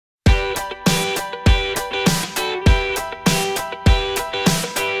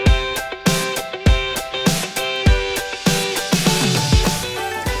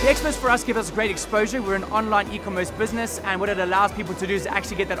us gives us great exposure. We're an online e-commerce business, and what it allows people to do is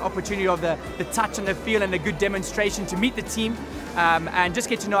actually get that opportunity of the touch and the feel and a good demonstration to meet the team and just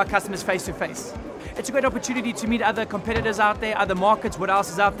get to know our customers face to face. It's a great opportunity to meet other competitors out there, other markets, what else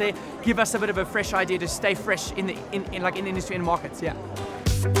is out there, give us a bit of a fresh idea to stay fresh in the industry and markets, yeah.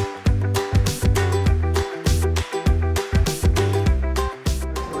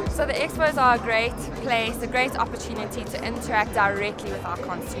 So the expos are a great place, a great opportunity to interact directly with our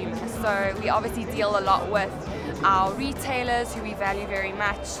consumers. So we obviously deal a lot with our retailers who we value very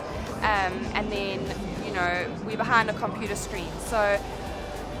much, and then, you know, we're behind a computer screen. So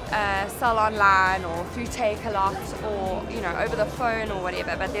sell online or through Take a Lot or, you know, over the phone or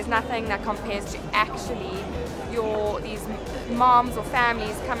whatever, but there's nothing that compares to actually these moms or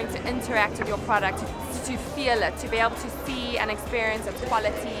families coming to interact with your product, to feel it, to be able to see and experience its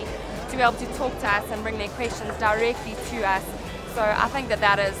quality, to be able to talk to us and bring their questions directly to us. So I think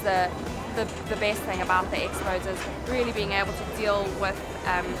that is the best thing about the expos, is really being able to deal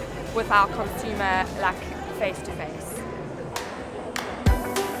with our consumer like face to face.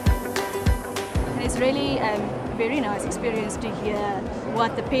 It's really a very nice experience to hear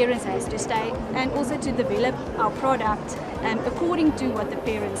what the parents has to say, and also to develop our product according to what the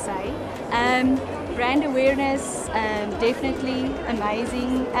parents say. Brand awareness, definitely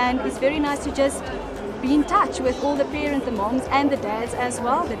amazing, and it's very nice to just be in touch with all the parents, the moms and the dads as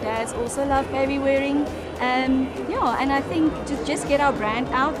well. The dads also love baby wearing. Yeah, and I think to just get our brand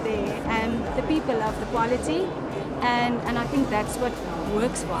out there, the people love the quality, and I think that's what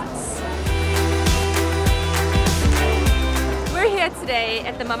works for us. We're here today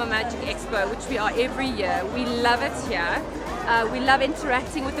at the MamaMagic Expo, which we are every year. We love it here. We love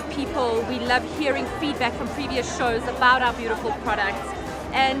interacting with the people. We love hearing feedback from previous shows about our beautiful products.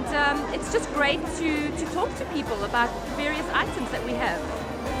 And it's just great to talk to people about various items that we have.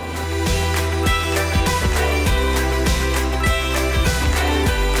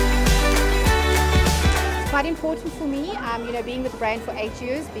 Quite important for me, you know, being with the brand for 8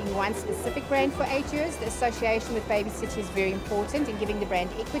 years, being one specific brand for 8 years, the association with Baby City is very important in giving the brand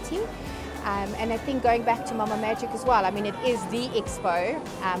equity. And I think going back to MamaMagic as well, I mean, it is the expo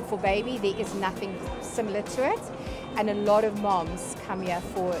for baby. There is nothing similar to it. And a lot of moms come here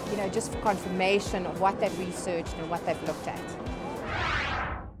for, you know, just for confirmation of what they've researched and what they've looked at.